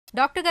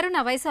Doctor గారు,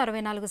 నా వయసు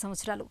 64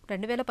 సంవత్సరాలు.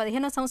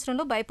 2015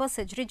 సంవత్సరంలో బైపాస్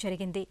సర్జరీ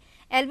జరిగింది.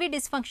 ఎల్వి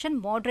డిస్ఫంక్షన్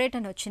మోడరేట్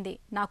అని వచ్చింది.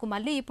 నాకు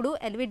మళ్ళీ ఇప్పుడు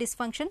ఎల్వి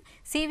డిస్ఫంక్షన్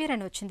సివియర్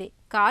అని వచ్చింది.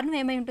 కారణం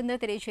ఏమై ఉంటుందో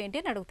తెలియచేయండి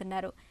అని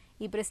అడుగుతున్నారు.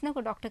 ఈ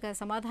ప్రశ్నకు డాక్టర్ గారి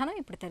సమాధానం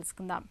ఇప్పుడు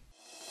తెలుసుకుందాం.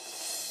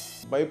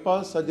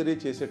 బైపాస్ సర్జరీ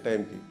చేసే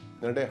టైంకి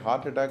అంటే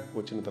హార్ట్ అటాక్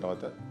వచ్చిన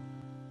తర్వాత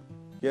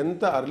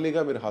ఎంత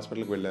అర్లీగా మీరు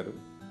హాస్పిటల్కి వెళ్ళారు,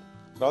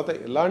 తర్వాత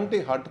ఎలాంటి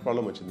హార్ట్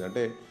ప్రాబ్లం వచ్చింది,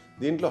 అంటే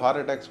దీంట్లో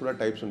హార్ట్ అటాక్స్ కూడా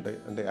టైప్స్ ఉంటాయి.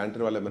 అంటే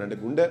యాంటీ వాళ్ళ ఏమైనా అంటే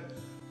గుండె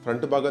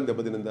ఫ్రంట్ భాగం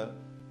దెబ్బతినిందా,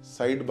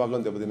 సైడ్ భాగం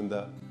దెబ్బతినిందా,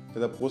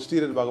 లేదా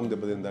పోస్టీరియర్ భాగం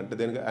దెబ్బతినిందా, అంటే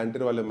దేనికి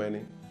యాంటీ వాళ్ళ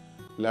ఏమైనా,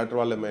 లాటరల్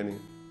వాళ్ళ ఏమైనా,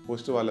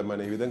 పోస్ట్ వాళ్ళ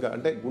ఏమైనా, ఈ విధంగా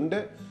అంటే గుండె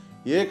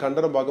ఏ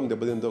కండరం భాగం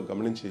దెబ్బతిందో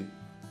గమనించి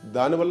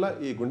దానివల్ల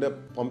ఈ గుండె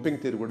పంపింగ్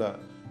తీరు కూడా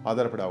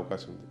ఆధారపడే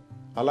అవకాశం ఉంది.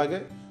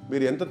 అలాగే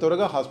మీరు ఎంత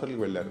త్వరగా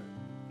హాస్పిటల్కి వెళ్ళారు,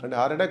 అంటే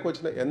హార్ట్ అటాక్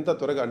వచ్చిన ఎంత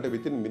త్వరగా అంటే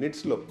వితిన్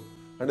మినిట్స్లో,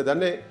 అంటే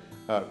దాన్నే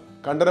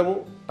కండరము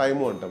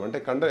టైము అంటాం. అంటే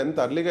కండరం ఎంత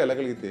అర్లీగా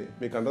వెళ్ళగలిగితే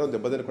మీ కండరం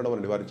దెబ్బతినకుండా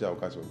మనం నివారించే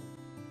అవకాశం ఉంది.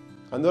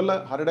 అందువల్ల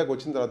హార్ట్ అటాక్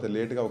వచ్చిన తర్వాత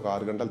లేట్గా ఒక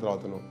 6 గంటల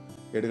తర్వాతనో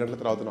 7 గంటల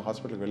తర్వాతనో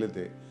హాస్పిటల్కి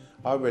వెళితే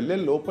ఆ వెళ్ళే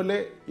లోపలే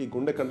ఈ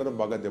గుండె కండరం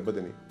బాగా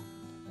దెబ్బతిని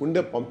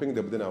గుండె పంపింగ్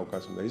దెబ్బతినే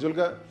అవకాశం ఉంది.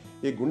 యూజువల్గా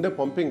ఈ గుండె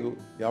పంపింగ్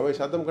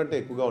 50% కంటే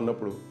ఎక్కువగా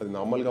ఉన్నప్పుడు అది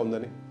నార్మల్గా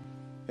ఉందని,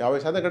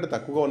 50% కంటే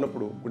తక్కువగా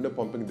ఉన్నప్పుడు గుండె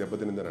పంపింగ్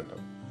దెబ్బతినిందని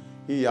అంటాం.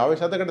 ఈ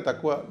 50% కంటే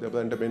తక్కువ దెబ్బ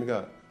అంటే మెయిన్గా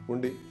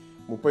ఉండి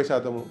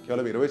 30%,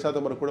 కేవలం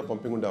 20% వరకు కూడా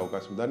పంపింగ్ ఉండే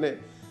అవకాశం. దాన్నే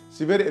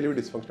సివియర్ ఎల్వి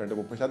డిస్ఫంక్షన్ అంటే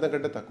 30%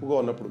 కంటే తక్కువగా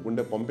ఉన్నప్పుడు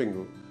గుండె పంపింగ్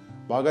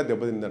బాగా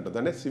దెబ్బతిందంటాం.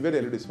 దాన్నే సివియర్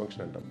ఎల్వి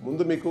డిస్ఫంక్షన్ అంటాం.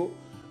 ముందు మీకు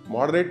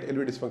మోడరేట్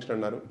ఎల్వి డిస్ఫంక్షన్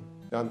అన్నారు,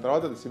 దాని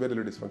తర్వాత అది సివియర్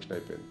ఎల్వి డిస్ఫంక్షన్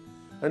అయిపోయింది.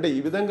 అంటే ఈ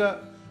విధంగా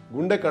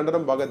గుండె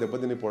కండరం బాగా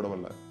దెబ్బతినిపోవడం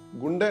వల్ల,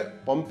 గుండె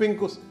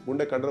పంపింగ్కు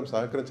గుండె కండరం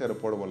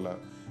సహకరించకపోవడం వల్ల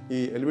ఈ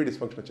ఎల్వి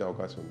డిస్ఫంక్షన్ వచ్చే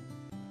అవకాశం ఉంది.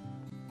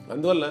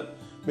 అందువల్ల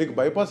మీకు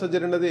బైపాస్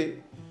సర్జరీ అనేది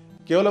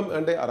కేవలం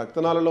అంటే ఆ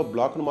రక్తనాళాలలో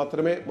బ్లాక్ను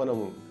మాత్రమే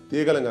మనము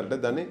తీయగలం. అంటే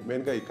దాన్ని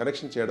మెయిన్గా ఈ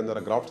కనెక్షన్ చేయడం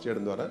ద్వారా, గ్రాఫ్ట్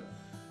చేయడం ద్వారా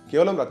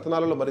కేవలం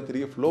రక్తనాళాలలో మరి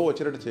తిరిగి ఫ్లో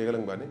వచ్చేటట్టు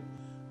చేయగలం. కానీ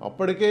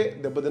అప్పటికే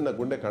దెబ్బతిన్న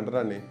గుండె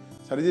కండరాన్ని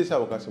సరిచేసే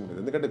అవకాశం లేదు.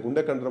 ఎందుకంటే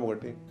గుండె కండరం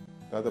ఒకటి,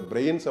 తర్వాత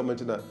బ్రెయిన్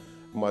సంబంధించిన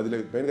మదిలో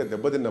మెయిన్గా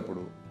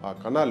దెబ్బతిన్నప్పుడు ఆ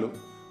కణాలు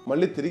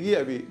మళ్ళీ తిరిగి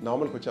అవి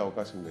నార్మల్కి వచ్చే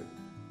అవకాశం లేదు.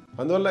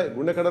 అందువల్ల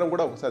గుండె కండరం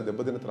కూడా ఒకసారి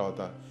దెబ్బతిన్న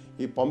తర్వాత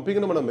ఈ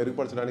పంపింగ్ను మనం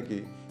మెరుగుపరచడానికి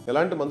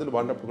ఎలాంటి మందులు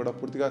వాడినప్పుడు కూడా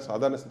పూర్తిగా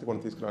సాధారణ స్థితికి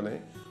మనం తీసుకురానే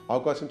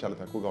అవకాశం చాలా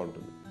తక్కువగా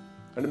ఉంటుంది.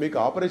 అంటే మీకు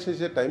ఆపరేషన్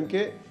చేసే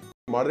టైంకే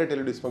మోడరేట్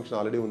ఎల్వి డిస్ఫంక్షన్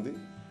ఆల్రెడీ ఉంది,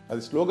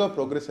 అది స్లోగా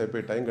ప్రోగ్రెస్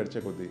అయిపోయి టైం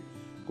గడిచే కొద్దీ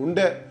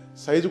గుండె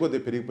సైజు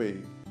కొద్దిగా పెరిగిపోయి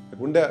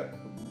గుండె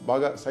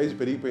బాగా సైజు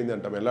పెరిగిపోయింది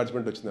అంటాం,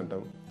 ఎన్లార్జ్మెంట్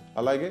వచ్చిందంటాం.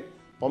 అలాగే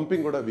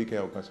పంపింగ్ కూడా వీక్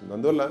అయ్యే అవకాశం ఉంది.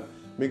 అందువల్ల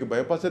మీకు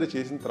బైపాస్ సర్జరీ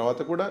చేసిన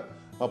తర్వాత కూడా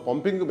ఆ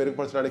పంపింగ్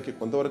మెరుగుపరచడానికి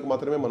కొంతవరకు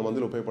మాత్రమే మన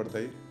మందులు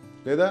ఉపయోగపడతాయి,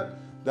 లేదా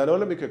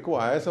దానివల్ల మీకు ఎక్కువ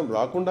ఆయాసం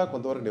రాకుండా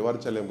కొంతవరకు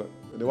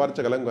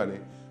నివారించగలం. కానీ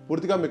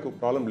పూర్తిగా మీకు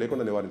ప్రాబ్లం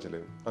లేకుండా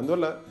నివారించలేము.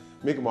 అందువల్ల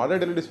మీకు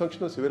moderate LV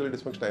dysfunction, severe LV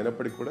dysfunction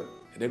అయినప్పటికీ కూడా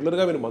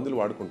రెగ్యులర్గా మీరు మందులు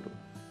వాడుకుంటూ,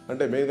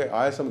 అంటే మెయిన్గా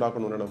ఆయాసం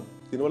రాకుండా ఉండడం,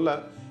 దీనివల్ల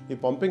ఈ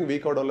పంపింగ్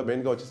వీక్ అవడం వల్ల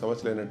మెయిన్గా వచ్చే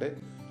సమస్యలు ఏంటంటే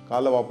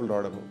కాళ్ళ వాపులు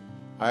రావడము,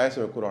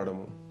 ఆయాసం ఎక్కువ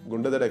రావడము,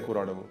 గుండె దడ ఎక్కువ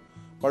రావడము,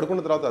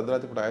 పడుకున్న తర్వాత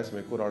అర్ధరాత్రి కూడా ఆయాసం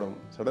ఎక్కువ రావడం,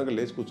 సడన్గా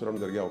లేచి కూర్చోవడం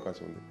జరిగే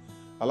అవకాశం ఉంది.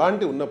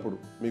 అలాంటి ఉన్నప్పుడు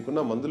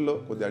మీకున్న మందుల్లో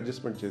కొద్దిగా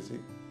అడ్జస్ట్మెంట్ చేసి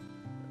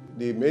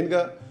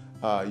మెయిన్గా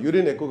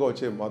యూరిన్ ఎక్కువగా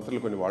వచ్చే మాత్రలు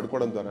కొన్ని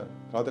వాడుకోవడం ద్వారా,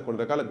 తర్వాత కొన్ని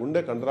రకాల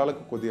గుండె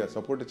కండరాలకు కొద్దిగా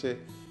సపోర్ట్ ఇచ్చే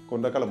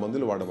కొన్ని రకాల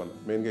మందులు వాడడం వల్ల,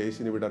 మెయిన్గా ఏసీ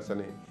ఇన్హిబిటర్స్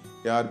అని,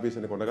 ఏఆర్బీస్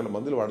అని కొన్ని రకాల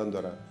మందులు వాడడం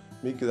ద్వారా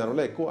మీకు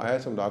దానివల్ల ఎక్కువ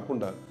ఆయాసం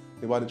రాకుండా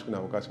నివారించుకునే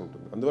అవకాశం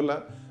ఉంటుంది. అందువల్ల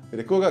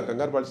మీరు ఎక్కువగా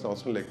కంగారు పడాల్సిన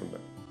అవసరం లేకుండా,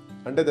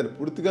 అంటే దాన్ని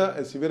పూర్తిగా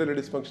సివియర్ ఎల్వి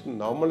డిస్ఫంక్షన్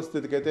నార్మల్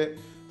స్థితికి అయితే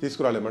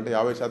తీసుకురాలేము. అంటే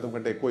 50%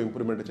 కంటే ఎక్కువ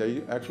ఇంప్రూవ్మెంట్ చేయి.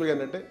 యాక్చువల్గా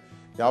ఏంటంటే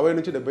 50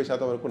 నుంచి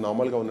 70% వరకు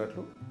నార్మల్గా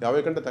ఉన్నట్లు,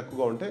 50 కంటే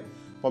తక్కువగా ఉంటే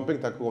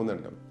పంపింగ్ తక్కువ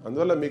ఉందంటాం.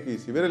 అందువల్ల మీకు ఈ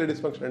సివియర్ ఎల్వి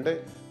డిస్ఫంక్షన్ అంటే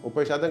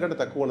 30% కంటే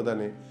తక్కువ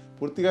ఉన్నదాన్ని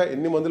పూర్తిగా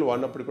ఎన్ని మందులు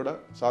వాడినప్పుడు కూడా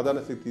సాధారణ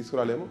స్థితి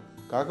తీసుకురాలేము.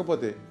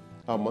 కాకపోతే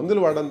ఆ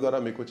మందులు వాడడం ద్వారా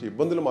మీకు వచ్చే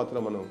ఇబ్బందులు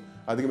మాత్రం మనం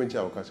అధిగమించే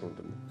అవకాశం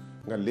ఉంటుంది.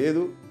 ఇంకా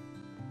లేదు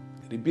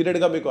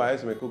రిపీటెడ్గా మీకు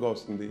ఆయాసం ఎక్కువగా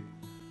వస్తుంది,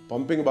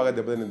 పంపింగ్ బాగా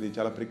దెబ్బతినింది,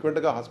 చాలా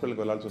ఫ్రీక్వెంట్గా హాస్పిటల్కి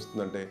వెళ్ళాల్సి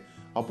వస్తుందంటే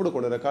అప్పుడు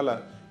కొన్ని రకాల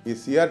ఈ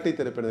సిఆర్టీ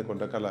థెరపీ అనేది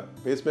కొన్ని రకాల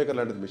పేస్ మేకర్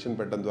లాంటిది మిషన్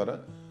పెట్టడం ద్వారా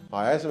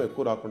ఆయాసం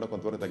ఎక్కువ రాకుండా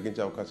కొంతవరకు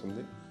తగ్గించే అవకాశం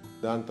ఉంది.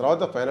 దాని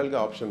తర్వాత ఫైనల్గా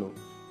ఆప్షన్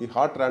ఈ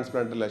హార్ట్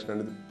ట్రాన్స్ప్లాంటేషన్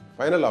అనేది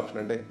ఫైనల్ ఆప్షన్.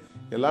 అంటే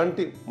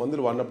ఎలాంటి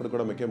మందులు వాడినప్పుడు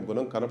కూడా మీకేం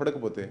గుణం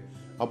కనపడకపోతే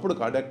అప్పుడు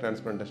కార్డియాక్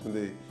ట్రాన్స్ప్లాంటేషన్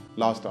అనేది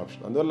లాస్ట్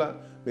ఆప్షన్. అందువల్ల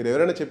మీరు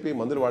ఎవరైనా చెప్పి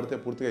మందులు వాడితే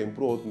పూర్తిగా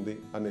ఇంప్రూవ్ అవుతుంది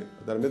అని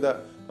దాని మీద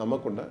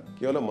నమ్మకుండా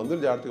కేవలం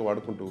మందులు జాగ్రత్తగా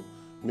వాడుకుంటూ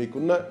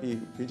మీకున్న ఈ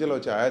ఫ్యూచర్లో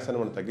వచ్చే ఆయాసాన్ని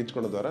మనం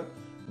తగ్గించుకోవడం ద్వారా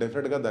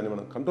డెఫినెట్గా దాన్ని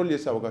మనం కంట్రోల్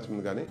చేసే అవకాశం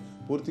ఉంది, కానీ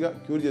పూర్తిగా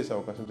క్యూర్ చేసే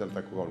అవకాశం చాలా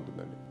తక్కువగా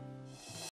ఉంటుందండి.